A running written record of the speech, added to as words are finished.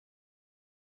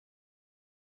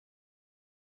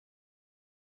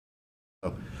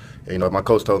And, my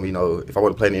coach told me, if I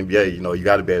want to play in the NBA, you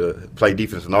got to be able to play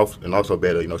defense and also be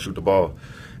able to, shoot the ball.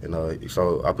 And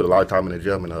so I put a lot of time in the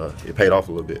gym, and it paid off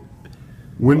a little bit.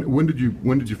 When did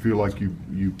you feel like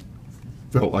you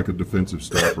felt like a defensive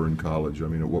stopper in college? I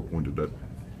mean, at what point did that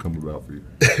come about for you?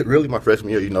 Really, my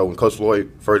freshman year, when Coach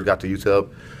Floyd first got to UTEP,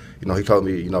 he told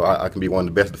me, I can be one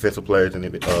of the best defensive players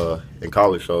in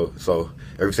college. So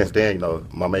ever since then,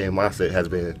 my main mindset has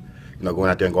been,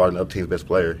 going out there and guarding the other team's best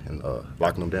player and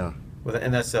locking them down. Well,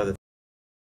 and that's the